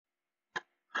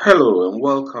Hello and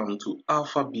welcome to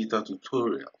Alpha Beta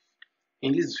Tutorial.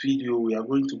 In this video, we are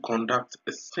going to conduct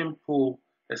a simple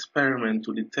experiment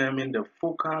to determine the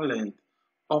focal length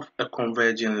of a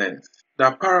converging lens. The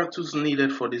apparatus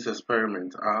needed for this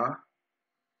experiment are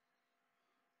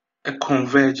a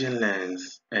converging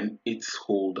lens and its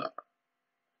holder,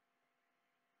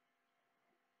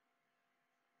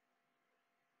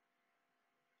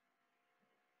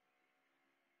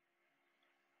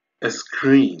 a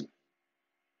screen,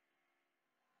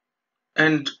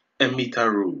 and a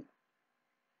meter rule.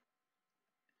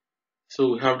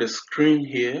 So we have the screen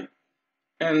here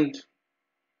and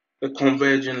the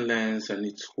converging lens and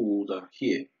its holder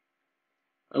here.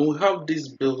 And we have this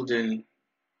building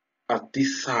at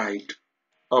this side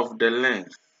of the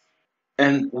lens,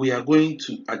 and we are going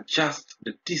to adjust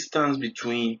the distance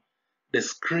between the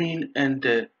screen and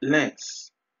the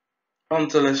lens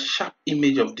until a sharp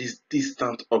image of this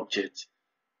distant object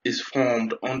is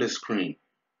formed on the screen.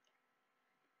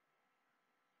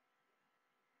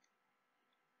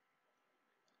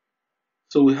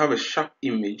 So we have a sharp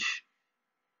image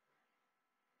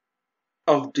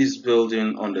of this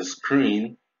building on the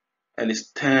screen, and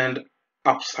it's turned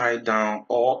upside down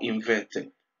or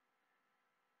inverted.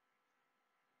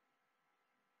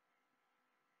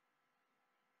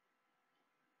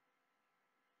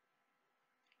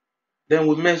 Then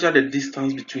we measure the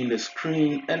distance between the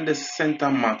screen and the center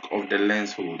mark of the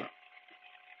lens holder,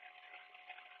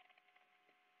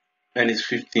 and it's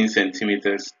 15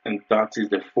 centimeters, and that is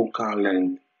the focal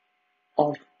length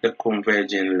of the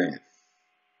converging lens.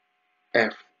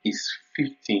 F is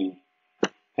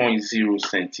 15.0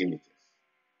 centimeters.